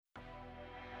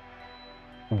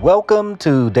Welcome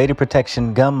to Data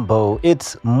Protection Gumbo.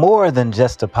 It's more than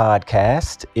just a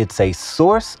podcast. It's a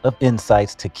source of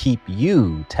insights to keep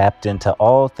you tapped into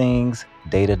all things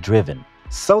data-driven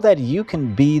so that you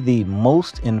can be the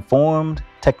most informed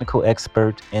technical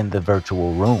expert in the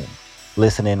virtual room.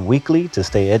 Listen in weekly to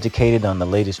stay educated on the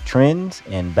latest trends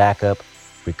in backup,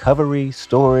 recovery,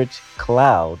 storage,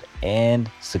 cloud, and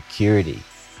security.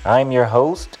 I'm your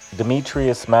host,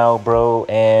 Demetrius Malbro,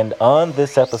 and on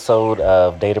this episode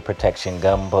of Data Protection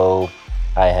Gumbo,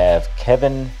 I have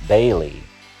Kevin Bailey,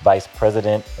 Vice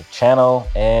President of Channel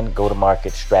and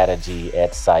Go-to-Market Strategy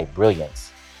at Cybrilliance.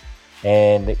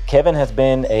 And Kevin has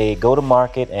been a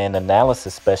go-to-market and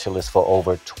analysis specialist for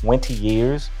over 20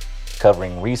 years,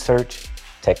 covering research,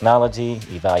 technology,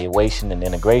 evaluation, and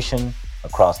integration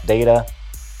across data,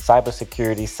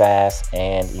 cybersecurity, SaaS,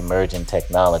 and emerging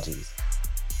technologies.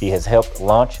 He has helped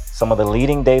launch some of the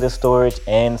leading data storage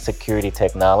and security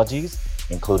technologies,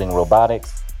 including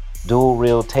robotics, dual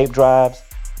reel tape drives,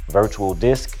 virtual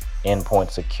disk, endpoint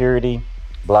security,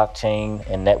 blockchain,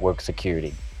 and network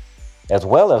security, as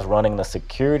well as running the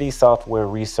security software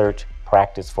research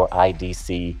practice for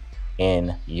IDC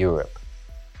in Europe.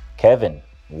 Kevin,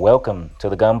 welcome to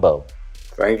the Gumbo.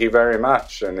 Thank you very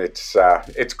much, and it's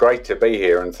great to be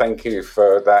here, and thank you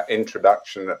for that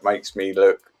introduction that makes me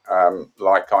look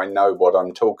like I know what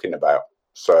I'm talking about.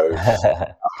 So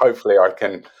hopefully I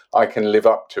can live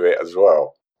up to it as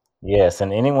well. Yes,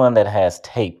 and anyone that has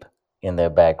tape in their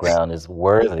background is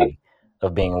worthy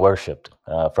of being worshipped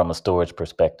from a storage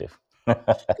perspective.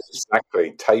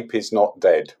 Exactly. Tape is not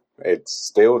dead. It's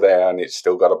still there, and it's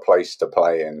still got a place to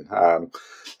play in. I'm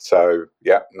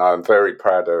very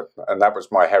proud of, and that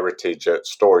was my heritage at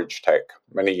Storage Tech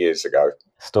many years ago.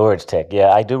 Storage Tech, yeah,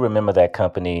 I do remember that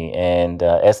company, and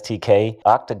STK,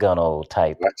 octagonal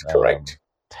type. That's correct.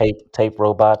 Tape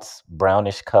robots,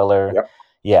 brownish color. Yep.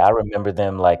 Yeah, I remember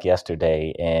them like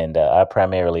yesterday, and I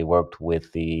primarily worked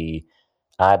with the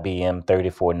IBM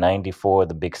 3494,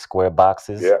 the big square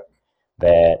boxes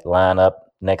that line up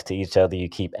next to each other. You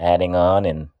keep adding on,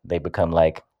 and they become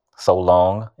like so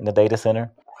long in the data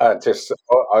center. I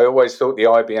always thought the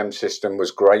IBM system was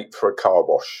great for a car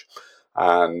wash,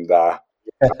 and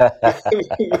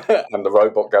and the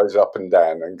robot goes up and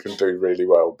down and can do really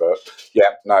well. But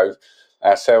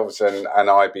ourselves and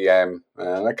IBM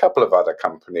and a couple of other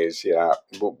companies,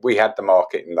 we had the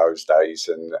market in those days,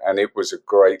 and it was a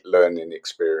great learning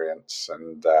experience.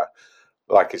 And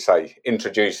like I say,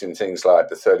 introducing things like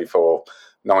the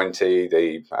 3490,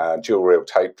 the dual reel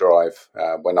tape drive,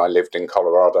 when I lived in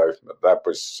Colorado, that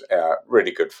was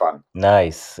really good fun.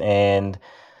 Nice. And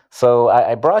so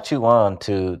I brought you on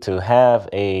to have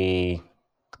a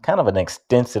kind of an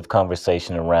extensive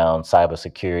conversation around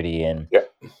cybersecurity and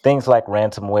things like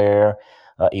ransomware.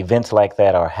 Events like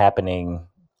that are happening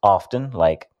often.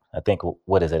 Like, I think,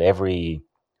 what is it, every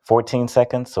 14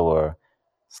 seconds or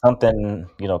something,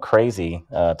 crazy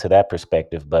to that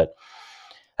perspective. But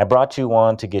I brought you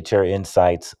on to get your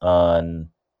insights on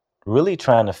really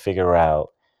trying to figure out,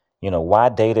 why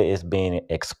data is being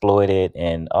exploited.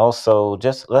 And also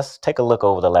just let's take a look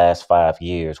over the last 5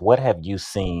 years. What have you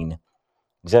seen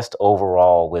just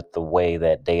overall with the way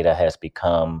that data has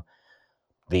become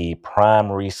the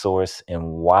prime resource, and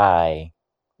why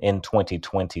in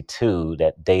 2022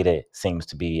 that data seems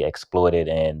to be exploited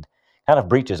and kind of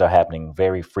breaches are happening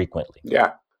very frequently?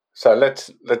 Yeah. So let's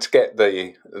get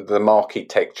the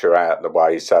architecture out of the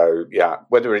way. So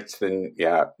whether it's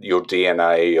your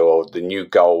DNA or the new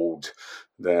gold,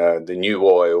 the new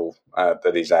oil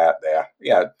that is out there,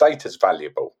 data's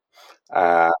valuable,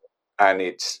 and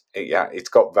it's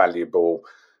got valuable,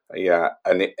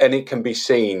 and it can be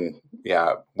seen.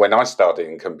 When I started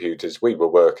in computers, we were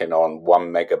working on 1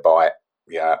 megabyte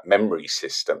memory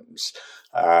systems.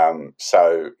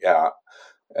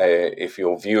 If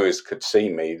your viewers could see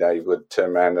me, they would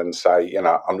turn around and say,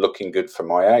 I'm looking good for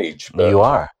my age. But you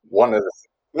are. One of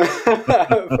the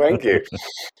thank you.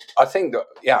 I think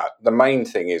that, the main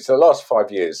thing is the last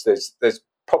 5 years, there's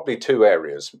probably two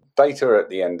areas. Data at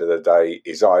the end of the day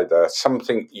is either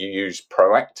something you use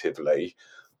proactively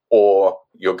or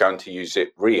you're going to use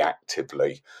it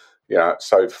reactively.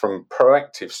 So from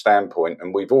proactive standpoint,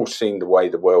 and we've all seen the way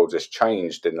the world has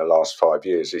changed in the last 5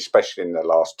 years, especially in the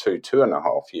last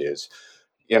 2.5 years,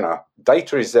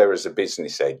 data is there as a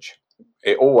business edge.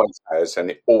 It always has,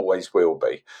 and it always will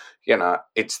be.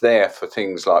 It's there for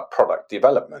things like product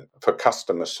development, for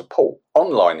customer support,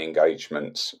 online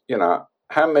engagements.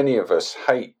 How many of us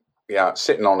hate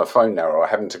sitting on a phone now or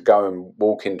having to go and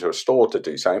walk into a store to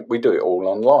do something? We do it all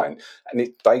online, and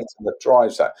it's data that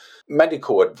drives that.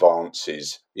 Medical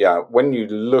advances when you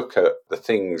look at the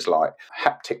things like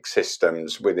haptic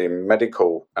systems within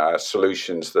medical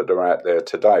solutions that are out there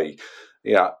today,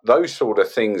 those sort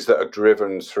of things that are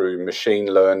driven through machine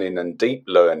learning and deep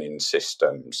learning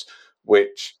systems,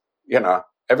 which,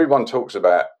 everyone talks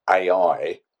about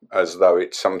AI as though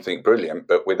it's something brilliant,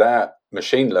 but without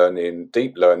machine learning,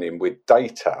 deep learning with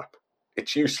data,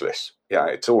 it's useless.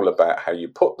 It's all about how you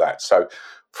put that. So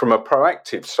from a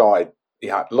proactive side,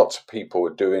 lots of people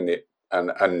are doing it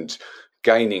and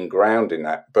gaining ground in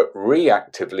that, but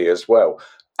reactively as well.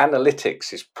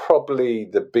 Analytics is probably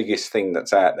the biggest thing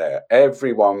that's out there.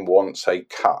 Everyone wants a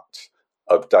cut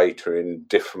of data in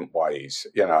different ways.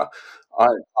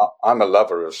 I'm a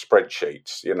lover of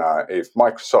spreadsheets. If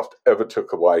Microsoft ever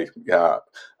took away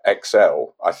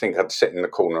Excel, I think I'd sit in the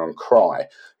corner and cry.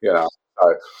 So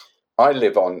I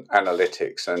live on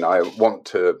analytics, and I want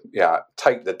to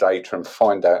take the data and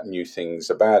find out new things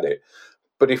about it.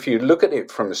 But if you look at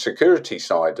it from a security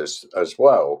side as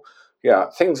well,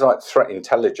 things like threat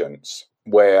intelligence,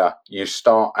 where you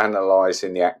start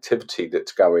analysing the activity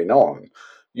that's going on,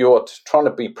 you're trying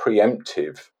to be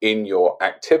preemptive in your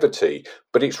activity,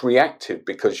 but it's reactive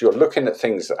because you're looking at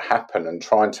things that happen and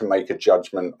trying to make a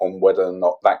judgment on whether or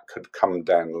not that could come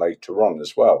down later on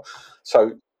as well.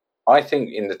 So I think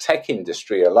in the tech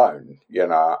industry alone,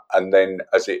 and then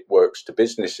as it works to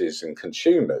businesses and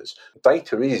consumers,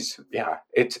 data is,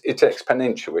 it's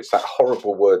exponential. It's that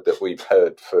horrible word that we've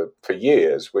heard for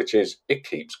years, which is it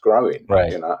keeps growing,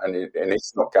 Right. and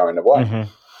it's not going away. Mm-hmm.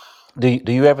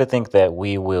 Do you ever think that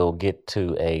we will get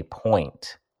to a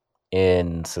point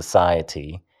in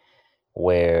society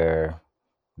where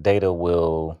data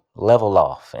will level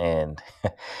off and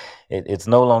it's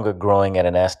no longer growing at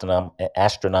an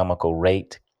astronomical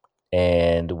rate,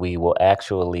 and we will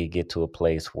actually get to a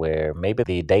place where maybe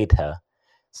the data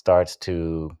starts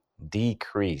to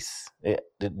decrease?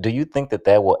 Do you think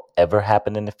that will ever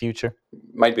happen in the future?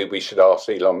 Maybe we should ask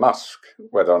Elon Musk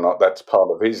whether or not that's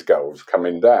part of his goals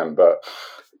coming down. But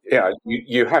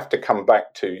you have to come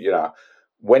back to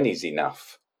when is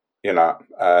enough,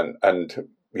 and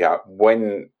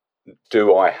when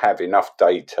do I have enough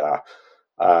data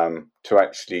to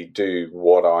actually do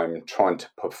what I'm trying to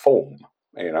perform?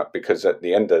 Because at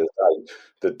the end of the day,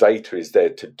 the data is there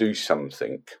to do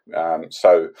something.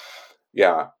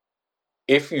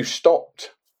 If you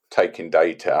stopped taking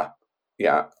data,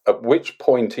 at which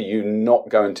point are you not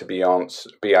going to be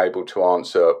able to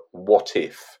answer what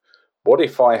if? What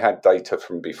if I had data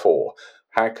from before?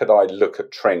 How could I look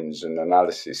at trends and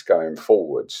analysis going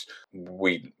forwards?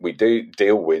 We do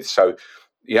deal with. So,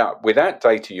 without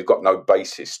data, you've got no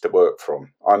basis to work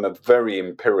from. I'm a very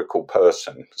empirical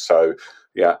person. So,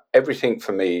 everything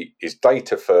for me is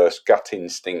data first, gut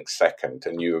instinct second.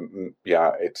 And you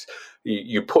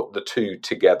put the two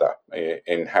together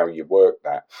in how you work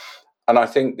that. And I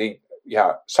think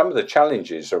some of the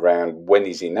challenges around when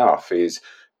is enough is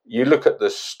you look at the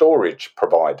storage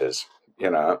providers,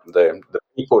 the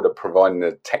people that are providing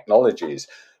the technologies.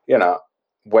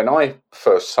 When I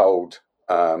first sold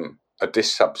a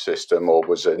disk subsystem, or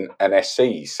was an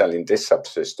SE selling disk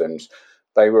subsystems,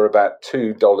 they were about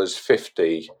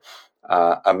 $2.50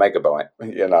 a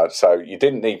megabyte, so you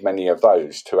didn't need many of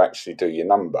those to actually do your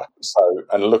number. So,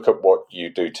 and look at what you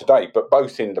do today, but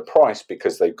both in the price,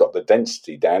 because they've got the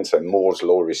density down, so Moore's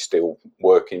law is still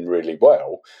working really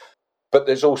well. But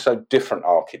there's also different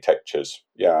architectures,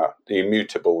 the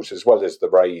immutables, as well as the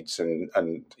RAIDs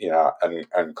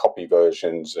and copy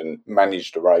versions and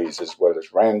managed arrays, as well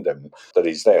as random that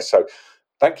is there. So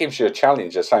that gives you a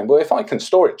challenge of saying, well, if I can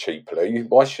store it cheaply,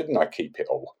 why shouldn't I keep it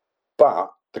all? But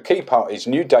the key part is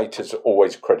new data is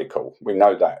always critical. We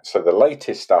know that. So the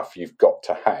latest stuff you've got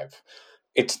to have.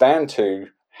 It's down to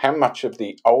how much of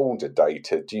the older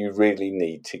data do you really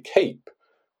need to keep?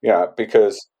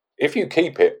 Because if you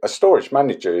keep it, a storage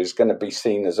manager is going to be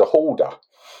seen as a hoarder.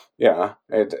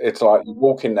 It's like you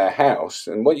walk in their house,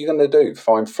 and what are you going to do?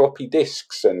 Find floppy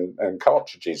disks and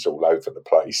cartridges all over the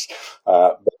place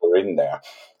that are in there.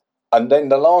 And then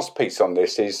the last piece on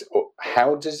this is,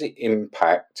 how does it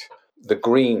impact the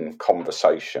green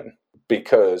conversation?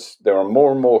 Because there are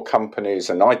more and more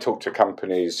companies, and I talk to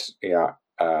companies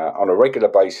on a regular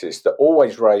basis, that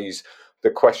always raise the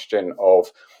question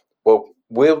of, well,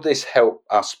 will this help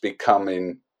us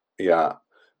becoming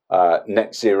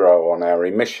net zero on our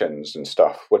emissions and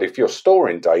stuff? Well, if you're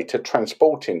storing data,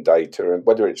 transporting data, and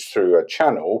whether it's through a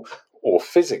channel or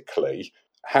physically,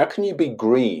 how can you be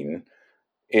green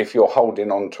if you're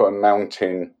holding on to a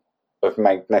mountain of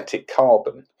magnetic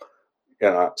carbon?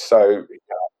 So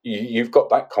you've got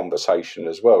that conversation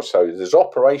as well. So there's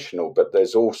operational, but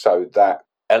there's also that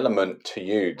element to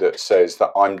you that says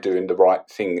that I'm doing the right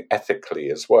thing ethically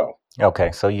as well.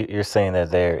 Okay, so you're saying that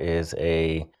there is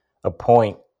a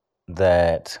point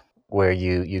that where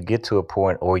you get to a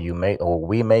point, or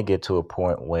we may get to a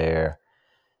point where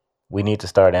we need to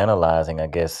start analyzing, I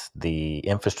guess, the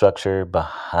infrastructure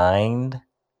behind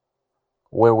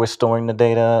where we're storing the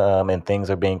data, and things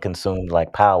are being consumed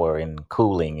like power and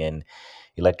cooling and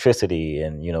electricity,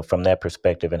 and from that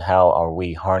perspective, and how are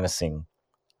we harnessing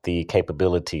the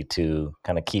capability to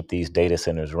kind of keep these data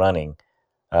centers running,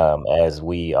 as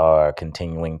we are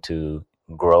continuing to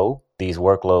grow these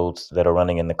workloads that are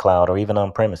running in the cloud or even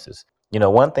on premises.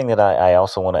 One thing that I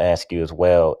also want to ask you as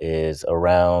well is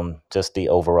around just the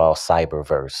overall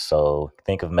cyberverse. So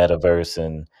think of metaverse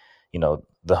and,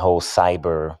 the whole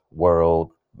cyber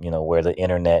world, where the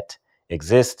internet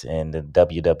exists and the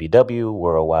WWW,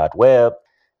 World Wide Web.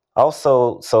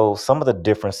 Also, so some of the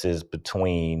differences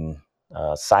between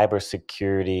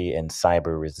cybersecurity and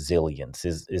cyber resilience,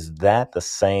 is that the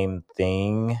same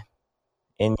thing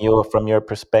from your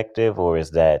perspective, or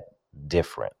is that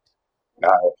different?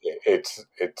 No, it's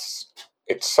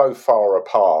so far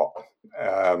apart.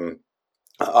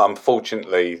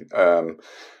 Unfortunately,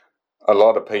 a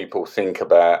lot of people think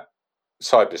about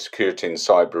cybersecurity and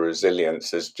cyber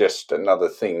resilience as just another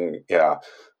thing. Yeah,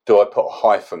 do I put a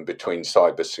hyphen between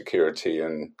cybersecurity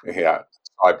and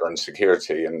cyber and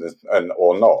security and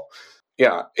or not?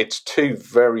 Yeah, it's two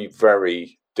very,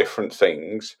 very different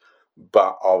things,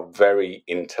 but are very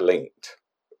interlinked.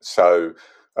 So,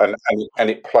 and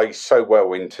it plays so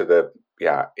well into the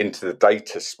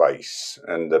data space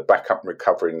and the backup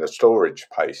recovery and the storage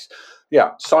space.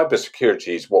 Yeah,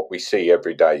 cybersecurity is what we see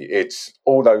every day. It's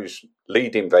all those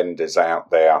leading vendors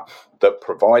out there that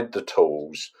provide the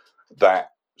tools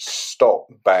that stop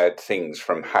bad things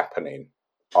from happening,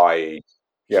 i.e.,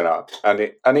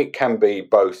 and it can be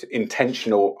both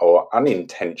intentional or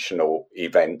unintentional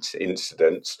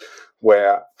incidents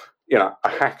where a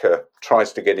hacker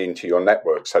tries to get into your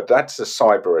network. So that's a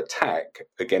cyber attack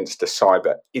against a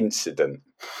cyber incident.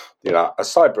 A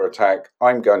cyber attack,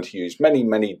 I'm going to use many,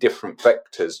 many different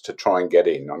vectors to try and get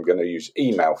in. I'm going to use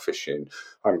email phishing.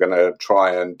 I'm going to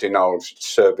try and deny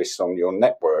service on your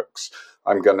networks.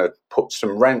 I'm going to put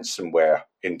some ransomware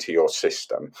into your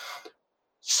system.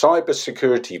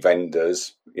 Cybersecurity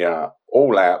vendors,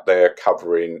 all out there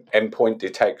covering endpoint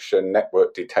detection,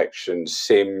 network detection,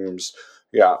 SIMs,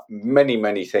 many,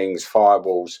 many things,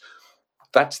 firewalls.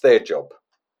 That's their job,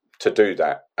 to do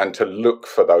that and to look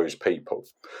for those people.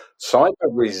 Cyber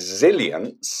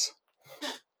resilience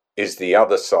is the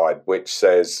other side, which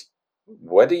says,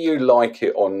 whether you like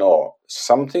it or not,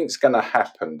 something's going to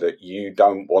happen that you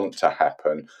don't want to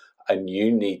happen, and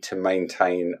you need to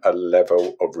maintain a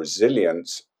level of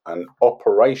resilience and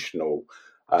operational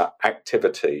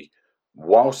activity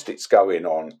whilst it's going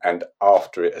on and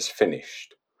after it has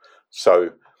finished.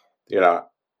 So,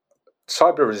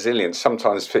 cyber resilience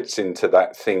sometimes fits into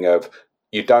that thing of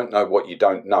you don't know what you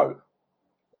don't know.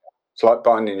 It's like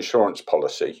buying an insurance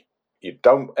policy. You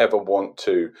don't ever want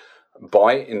to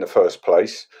buy it in the first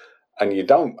place, and you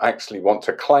don't actually want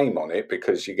to claim on it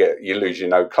because you lose your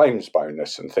no claims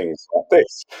bonus and things like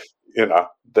this,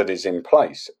 that is in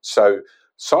place. So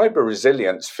cyber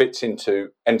resilience fits into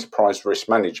enterprise risk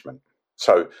management.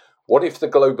 So what if the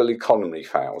global economy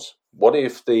fails? What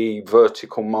if the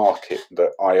vertical market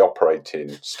that I operate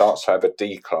in starts to have a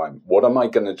decline? What am I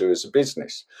going to do as a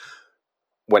business?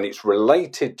 When it's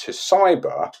related to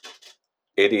cyber,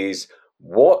 it is,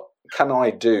 what can I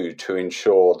do to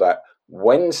ensure that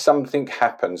when something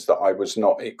happens that I was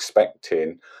not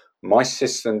expecting, my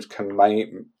systems can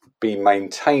be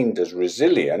maintained as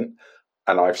resilient,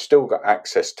 and I've still got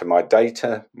access to my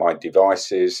data, my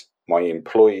devices, my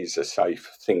employees are safe,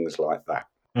 things like that.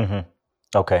 Mm-hmm.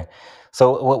 Okay.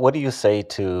 So what do you say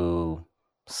to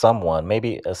someone,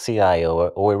 maybe a CIO,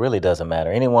 or it really doesn't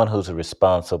matter, anyone who's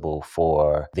responsible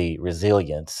for the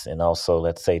resilience and also,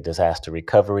 let's say, disaster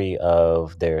recovery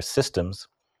of their systems?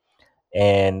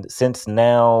 And since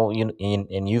now,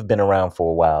 and you've been around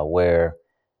for a while, where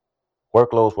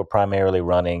workloads were primarily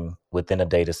running within a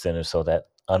data center, so that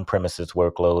on-premises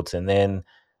workloads, and then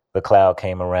the cloud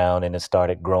came around and it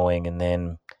started growing, and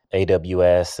then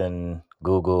AWS and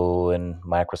Google and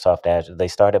Microsoft Azure, they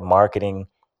started marketing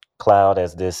cloud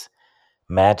as this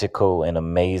magical and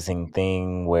amazing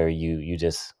thing where you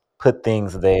just put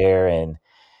things there and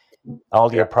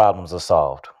all your Yeah. problems are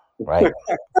solved, right?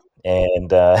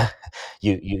 And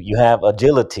you have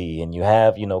agility, and you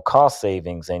have cost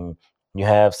savings, and you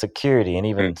have security, and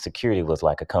even security was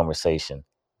like a conversation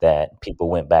that people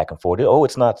went back and forth. Oh,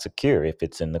 it's not secure if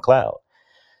it's in the cloud.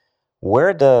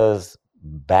 Where does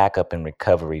backup and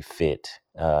recovery fit,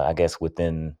 I guess,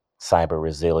 within cyber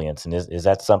resilience? And is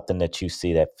that something that you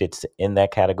see that fits in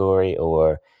that category,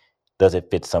 or does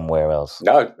it fit somewhere else?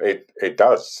 No, it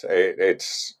does.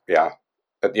 It's, yeah,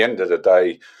 at the end of the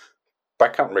day,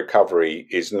 backup and recovery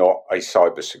is not a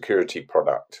cybersecurity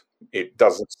product. It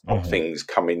doesn't stop things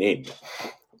coming in.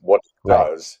 What it Right.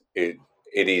 does, it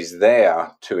is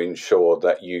there to ensure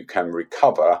that you can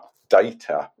recover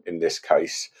data, in this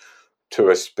case, to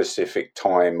a specific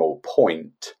time or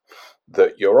point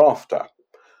that you're after.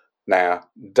 Now,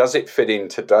 does it fit in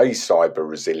today's cyber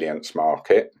resilience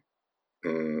market?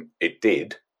 It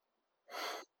did.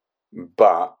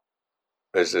 But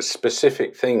there's a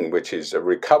specific thing, which is a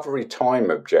recovery time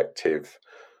objective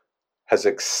has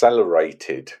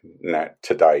accelerated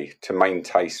today to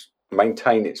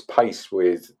maintain its pace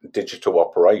with digital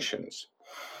operations.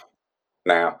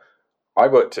 Now, I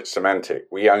worked at Symantec.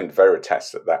 We owned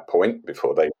Veritas at that point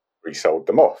before they resold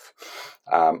them off.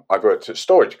 I've worked at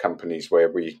storage companies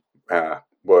where we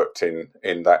worked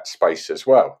in that space as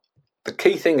well. The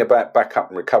key thing about backup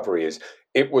and recovery is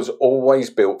it was always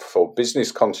built for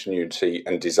business continuity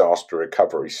and disaster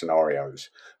recovery scenarios.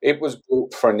 It was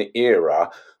built for an era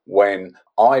when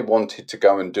I wanted to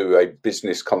go and do a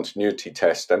business continuity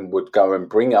test and would go and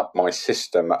bring up my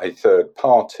system, a third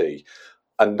party,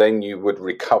 and then you would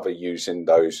recover using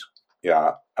those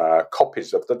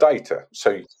copies of the data.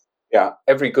 So,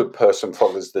 every good person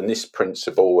follows the NIST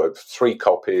principle of 3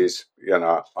 copies,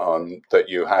 that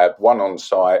you have, one on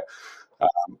site,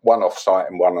 one off site,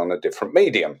 and one on a different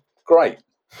medium. Great.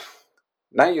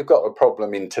 Now you've got a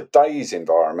problem in today's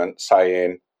environment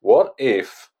saying, what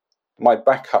if my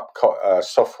backup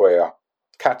software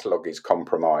catalog is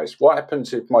compromised? What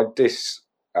happens if my disk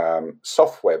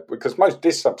software, because most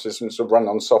disk subsystems are run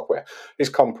on software, is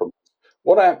compromised?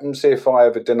 What happens if I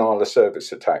have a denial of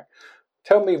service attack?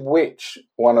 Tell me which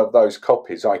one of those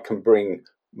copies I can bring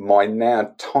my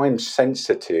now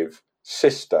time-sensitive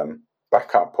system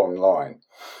back up online.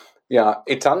 Yeah,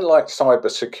 it's unlike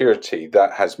cybersecurity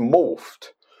that has morphed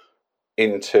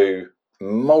into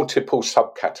multiple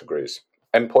subcategories: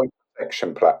 endpoint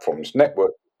protection platforms,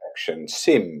 network protection,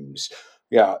 SIMs.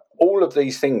 Yeah, all of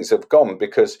these things have gone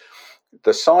because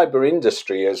the cyber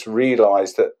industry has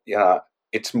realized that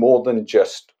it's more than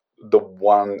just the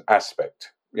one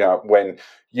aspect. When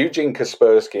Eugene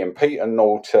Kaspersky and Peter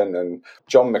Norton and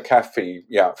John McAfee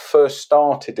first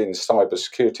started in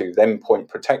cybersecurity with endpoint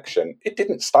protection, it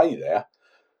didn't stay there.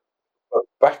 But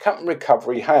backup and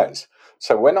recovery has.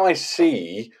 So when I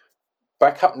see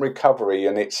backup and recovery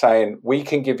and it's saying we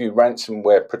can give you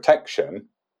ransomware protection,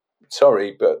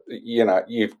 sorry, but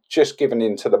you've just given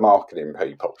in to the marketing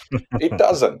people. It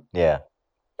doesn't. Yeah.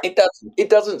 It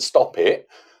doesn't stop it.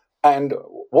 And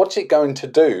what's it going to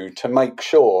do to make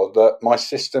sure that my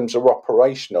systems are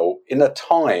operational in a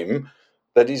time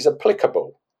that is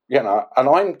applicable? And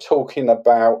I'm talking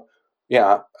about,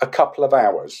 a couple of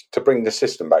hours to bring the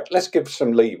system back. Let's give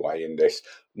some leeway in this,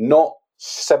 not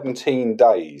 17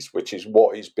 days, which is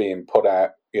what is being put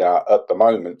out, at the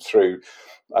moment through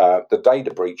the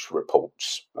data breach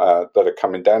reports that are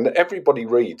coming down that everybody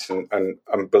reads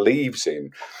and believes in.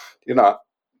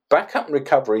 Backup and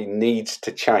recovery needs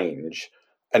to change,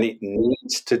 and it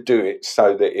needs to do it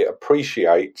so that it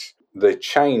appreciates the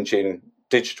change in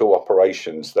digital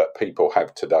operations that people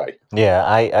have today. Yeah,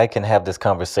 I can have this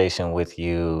conversation with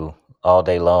you all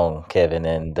day long, Kevin,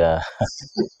 and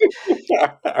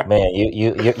man,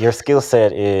 your skill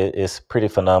set is pretty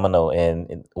phenomenal.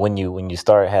 And when you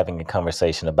start having a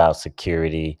conversation about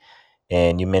security,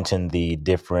 and you mentioned the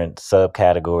different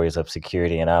subcategories of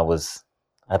security, and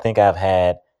I think I've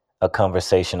had a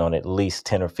conversation on at least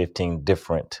 10 or 15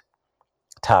 different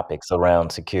topics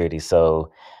around security.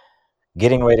 So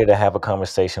getting ready to have a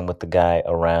conversation with the guy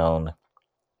around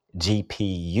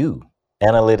GPU,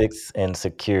 analytics and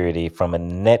security from a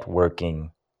networking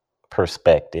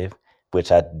perspective,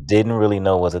 which I didn't really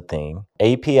know was a thing.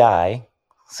 API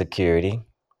security,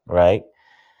 right?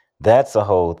 That's a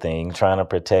whole thing. Trying to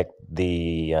protect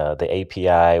the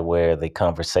API where the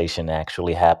conversation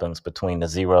actually happens between the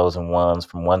zeros and ones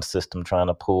from one system, trying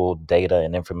to pull data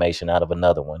and information out of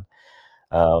another one.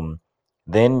 Um,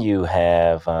 then you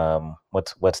have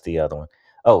what's the other one?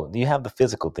 Oh, you have the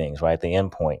physical things, right? The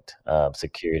endpoint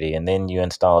security, and then you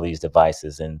install these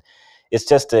devices, and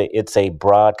it's a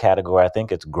broad category. I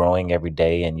think it's growing every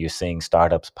day, and you're seeing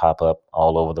startups pop up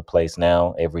all over the place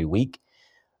now every week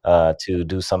to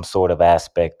do some sort of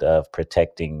aspect of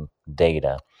protecting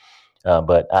data.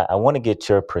 But I want to get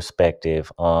your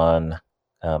perspective on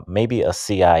maybe a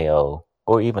CIO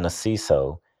or even a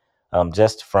CISO,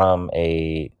 just from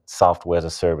a software as a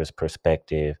service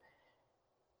perspective.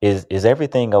 is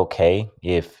everything okay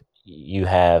if you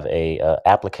have a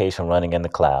application running in the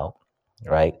cloud,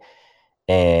 right?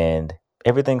 And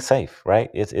everything's safe, right?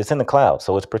 It's in the cloud,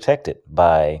 so it's protected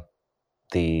by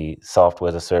the software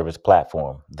as a service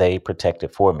platform. They protect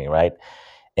it for me, right?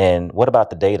 And what about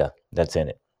the data that's in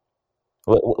it?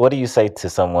 What do you say to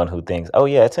someone who thinks, "Oh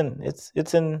yeah,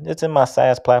 it's in my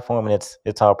SaaS platform and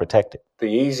it's all protected"? The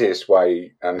easiest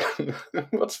way, and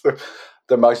what's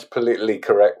the most politically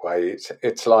correct way?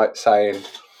 It's like saying,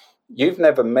 you've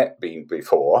never met me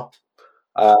before.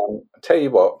 Tell you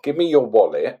what, give me your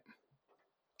wallet.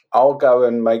 I'll go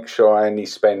and make sure I only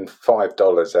spend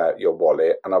 $5 out your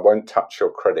wallet, and I won't touch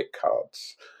your credit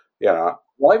cards.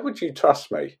 Why would you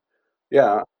trust me?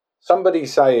 Yeah, somebody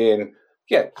saying,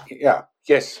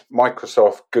 yes,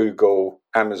 Microsoft, Google,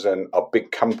 Amazon are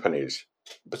big companies,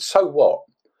 but so what?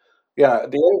 Yeah,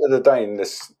 at the end of the day,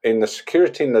 in the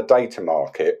security in the data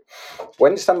market,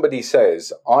 when somebody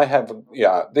says,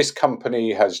 this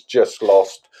company has just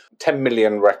lost 10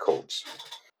 million records,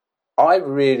 I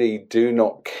really do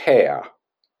not care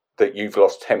that you've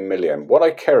lost 10 million. What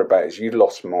I care about is you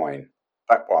lost mine,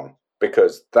 that one,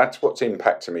 because that's what's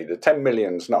impacting me. The 10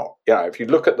 million's not. If you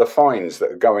look at the fines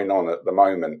that are going on at the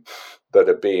moment that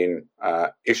are being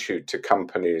issued to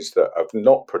companies that have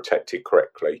not protected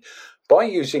correctly, by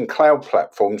using cloud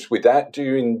platforms without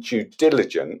doing due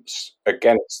diligence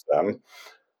against them,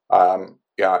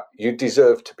 you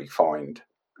deserve to be fined.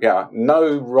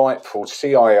 No rightful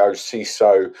CIO,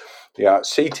 CISO,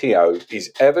 CTO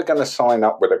is ever going to sign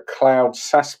up with a cloud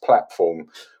SaaS platform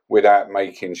without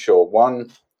making sure,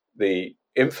 one, the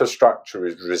infrastructure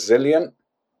is resilient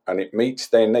and it meets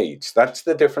their needs. That's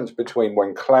the difference between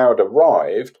when cloud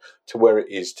arrived to where it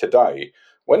is today.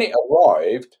 When it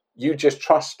arrived, you just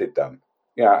trusted them.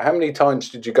 How many times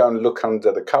did you go and look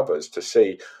under the covers to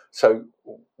see, so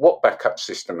what backup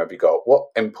system have you got?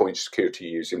 What endpoint security are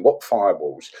you using? What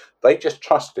firewalls? They just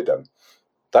trusted them.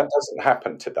 That doesn't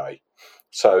happen today.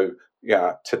 So,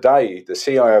 today the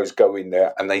CIOs go in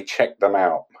there and they check them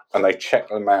out, and they check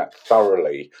them out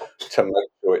thoroughly to make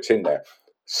sure it's in there.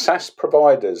 SaaS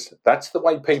providers, that's the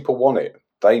way people want it.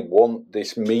 They want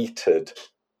this metered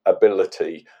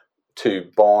ability to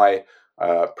buy,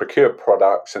 procure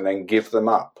products and then give them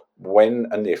up when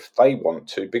and if they want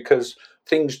to, because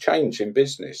things change in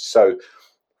business. So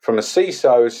from a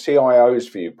CISO, CIO's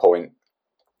viewpoint,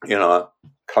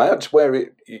 cloud's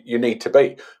where you need to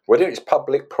be. Whether it's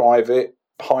public, private,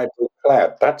 hybrid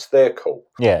cloud, that's their call.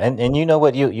 Yeah, and you know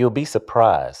what? You'll be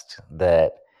surprised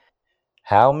that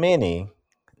how many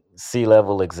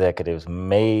C-level executives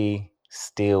may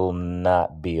still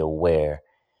not be aware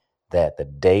that the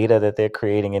data that they're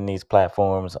creating in these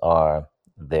platforms are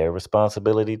their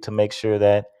responsibility to make sure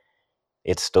that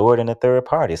it's stored in a third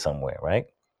party somewhere, right?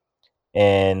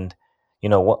 And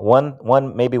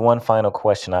maybe one final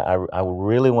question. I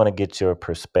really want to get your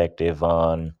perspective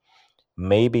on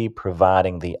maybe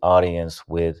providing the audience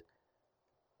with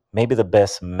maybe the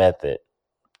best method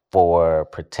for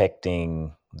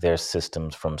protecting their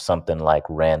systems from something like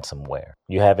ransomware.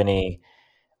 You have any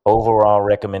overall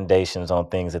recommendations on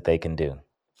things that they can do?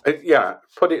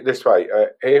 Put it this way: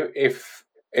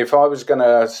 if I was going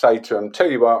to say to them, tell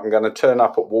you what, I'm going to turn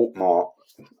up at Walmart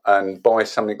and buy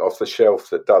something off the shelf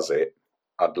that does it,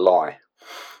 I'd lie.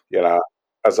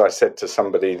 As I said to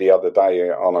somebody the other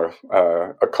day on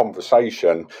a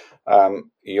conversation,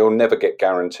 you'll never get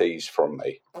guarantees from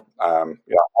me. I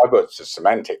worked at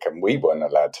Semantic, and we weren't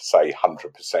allowed to say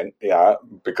 100%,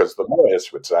 because the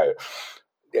lawyers would say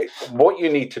it. What you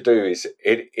need to do is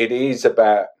it is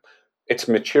about its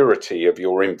maturity of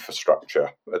your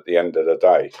infrastructure at the end of the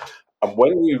day. And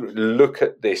when you look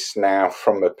at this now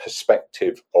from a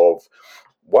perspective of,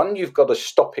 one, you've got to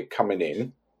stop it coming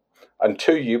in, and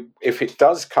two, if it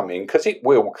does come in, because it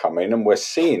will come in, and we're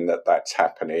seeing that that's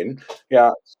happening,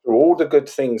 through all the good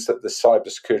things that the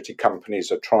cybersecurity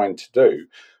companies are trying to do,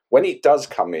 when it does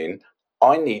come in,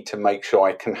 I need to make sure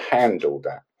I can handle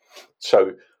that.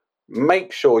 So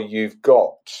make sure you've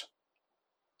got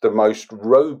the most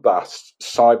robust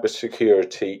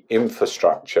cybersecurity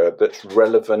infrastructure that's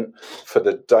relevant for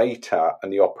the data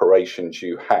and the operations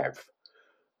you have.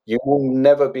 You will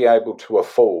never be able to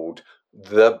afford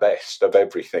the best of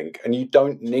everything, and you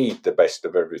don't need the best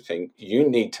of everything. You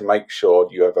need to make sure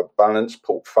you have a balanced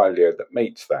portfolio that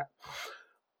meets that.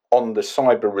 On the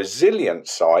cyber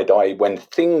resilience side, i.e. when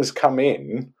things come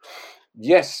in,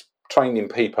 yes, training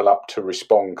people up to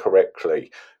respond correctly,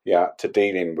 to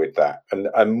dealing with that,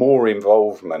 and more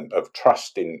involvement of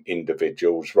trusting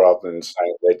individuals rather than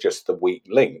saying they're just the weak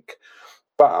link.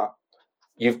 But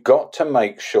you've got to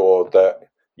make sure that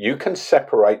you can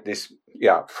separate this,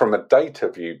 from a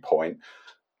data viewpoint.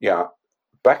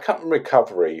 Backup and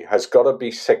recovery has got to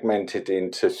be segmented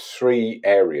into 3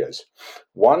 areas.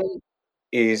 One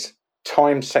is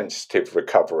time sensitive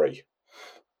recovery.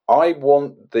 I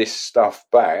want this stuff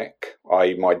back,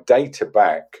 i.e., my data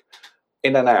back,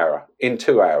 in an hour, in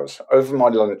 2 hours, over my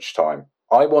lunchtime.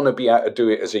 I want to be able to do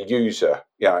it as a user.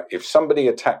 If somebody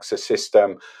attacks a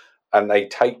system and they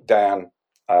take down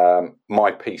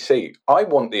my PC, I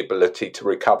want the ability to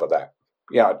recover that.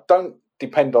 Don't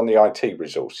depend on the IT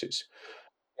resources.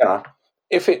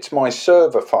 If it's my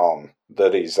server farm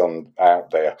that is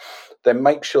out there, then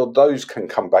make sure those can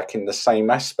come back in the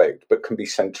same aspect, but can be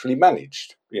centrally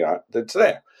managed. That's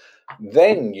there.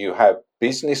 Then you have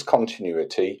business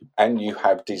continuity and you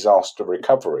have disaster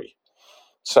recovery.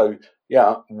 So,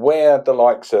 where the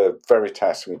likes of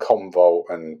Veritas and Commvault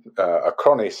and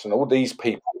Acronis and all these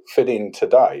people fit in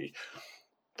today,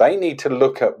 they need to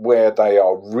look at where they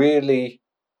are really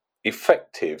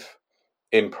effective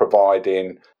in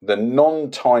providing the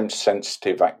non-time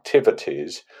sensitive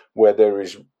activities where there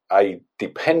is a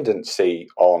dependency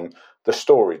on the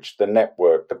storage, the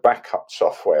network, the backup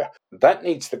software. That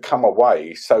needs to come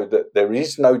away so that there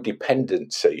is no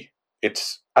dependency.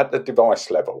 It's at the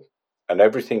device level and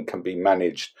everything can be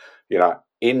managed,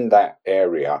 in that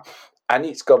area. And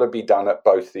it's got to be done at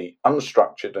both the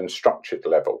unstructured and structured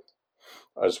level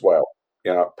as well.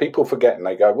 People forget and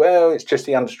they go, well, it's just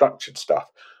the unstructured stuff.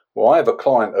 Well, I have a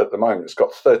client at the moment that's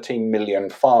got 13 million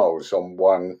files on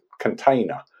one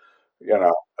container,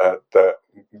 that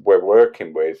we're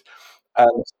working with.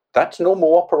 And that's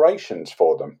normal operations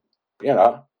for them.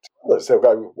 They'll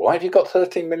go, why have you got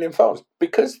 13 million files?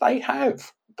 Because they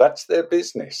have. That's their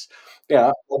business.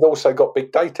 They've also got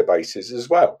big databases as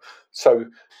well. So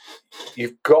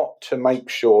you've got to make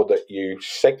sure that you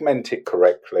segment it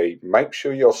correctly, make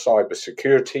sure your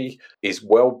cybersecurity is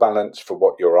well balanced for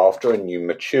what you're after and you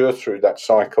mature through that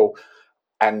cycle.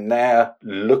 And now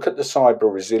look at the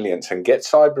cyber resilience and get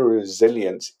cyber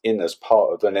resilience in as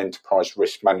part of an enterprise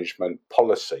risk management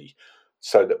policy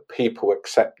so that people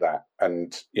accept that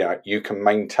and you can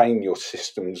maintain your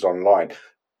systems online.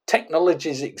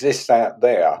 Technologies exist out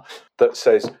there that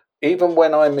says, even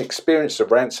when I'm experienced a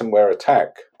ransomware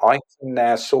attack, I can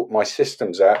now sort my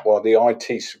systems out while the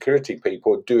IT security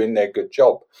people are doing their good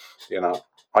job.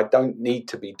 I don't need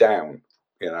to be down,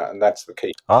 and that's the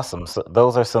key. Awesome. So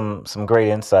those are some great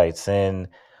insights. And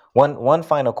one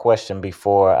final question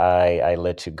before I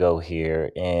let you go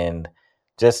here, and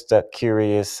just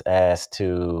curious as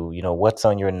to what's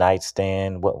on your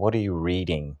nightstand. What are you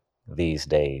reading these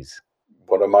days?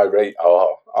 What am I reading?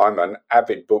 Oh, I'm an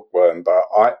avid bookworm, but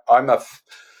I'm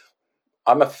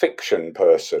a fiction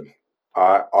person.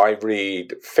 I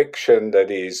read fiction that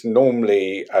is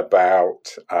normally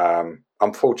about,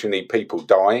 unfortunately, people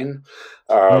dying,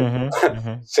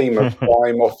 scene of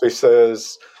crime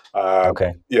officers.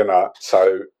 Okay.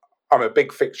 So I'm a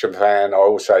big fiction fan. I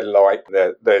also like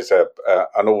that there's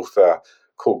an author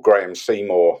called Graham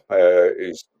Seymour,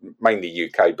 who's mainly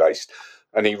UK based,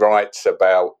 and he writes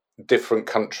about different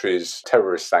countries'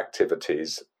 terrorist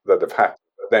activities that have happened,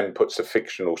 but then puts a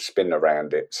fictional spin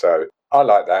around it. So I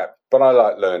like that, but I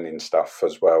like learning stuff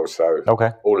as well. So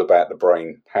Okay. all about the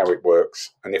brain, how it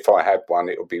works, and if I had one,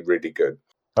 it'll be really good.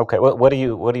 Okay. What are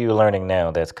you learning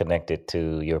now that's connected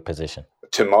to your position?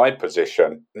 To my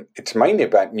position, it's mainly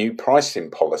about new pricing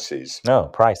policies. No,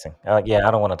 pricing. Yeah,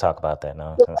 I don't want to talk about that.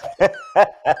 No.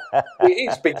 It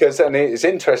is because, and it's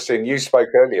interesting, you spoke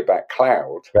earlier about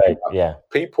cloud. Right. Yeah.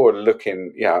 People are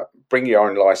looking, bring your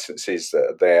own licenses that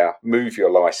are there, move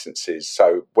your licenses.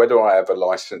 So whether I have a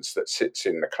license that sits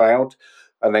in the cloud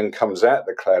and then comes out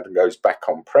the cloud and goes back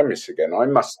on premise again,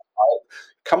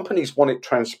 companies want it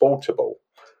transportable.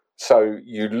 So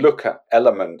you look at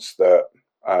elements that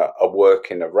are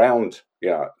working around,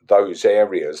 those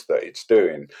areas that it's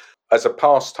doing. As a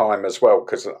pastime as well,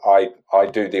 because I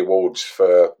do the awards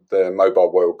for the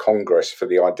Mobile World Congress for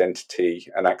the identity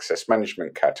and access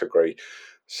management category.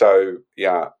 So,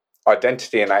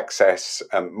 identity and access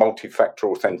and multi-factor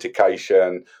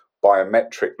authentication,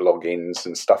 biometric logins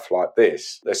and stuff like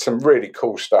this. There's some really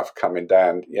cool stuff coming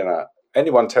down.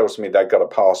 Anyone tells me they've got a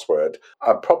password,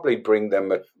 I'd probably bring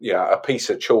them a piece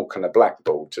of chalk and a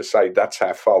blackboard to say that's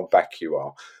how far back you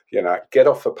are. Get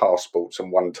off the passports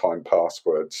and one-time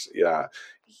passwords.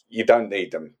 You don't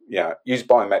need them. Use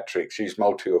biometrics, use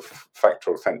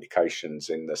multi-factor authentications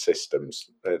in the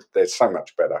systems. They're so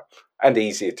much better and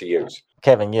easier to use.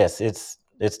 Kevin, yes,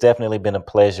 it's definitely been a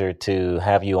pleasure to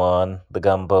have you on the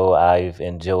Gumbo. I've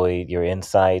enjoyed your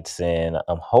insights, and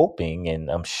I'm hoping and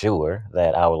I'm sure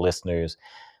that our listeners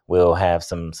will have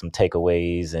some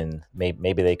takeaways, and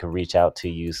maybe they could reach out to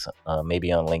you,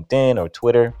 maybe on LinkedIn or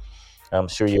Twitter. I'm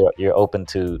sure you're open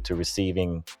to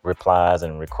receiving replies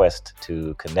and requests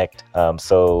to connect.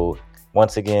 So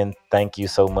once again, thank you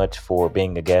so much for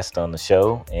being a guest on the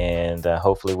show, and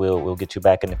hopefully we'll get you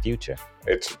back in the future.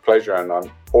 It's a pleasure, and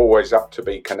I'm always up to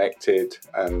be connected.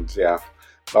 And yeah,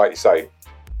 like you say,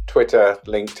 Twitter,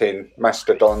 LinkedIn,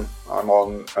 Mastodon, I'm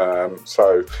on.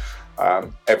 So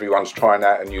everyone's trying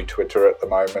out a new Twitter at the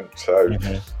moment. So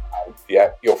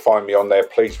yeah, you'll find me on there.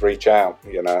 Please reach out.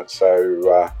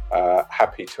 So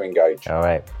happy to engage. All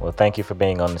right. Well, thank you for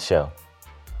being on the show.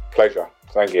 Pleasure.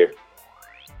 Thank you.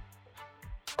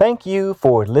 Thank you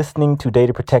for listening to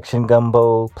Data Protection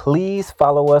Gumbo. Please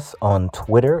follow us on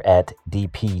Twitter at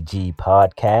DPG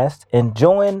Podcast and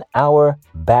join our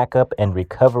Backup and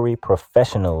Recovery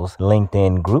Professionals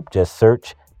LinkedIn group. Just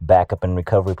search Backup and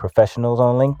Recovery Professionals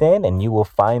on LinkedIn and you will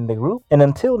find the group. And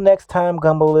until next time,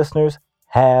 Gumbo listeners,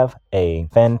 have a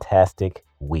fantastic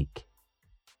week.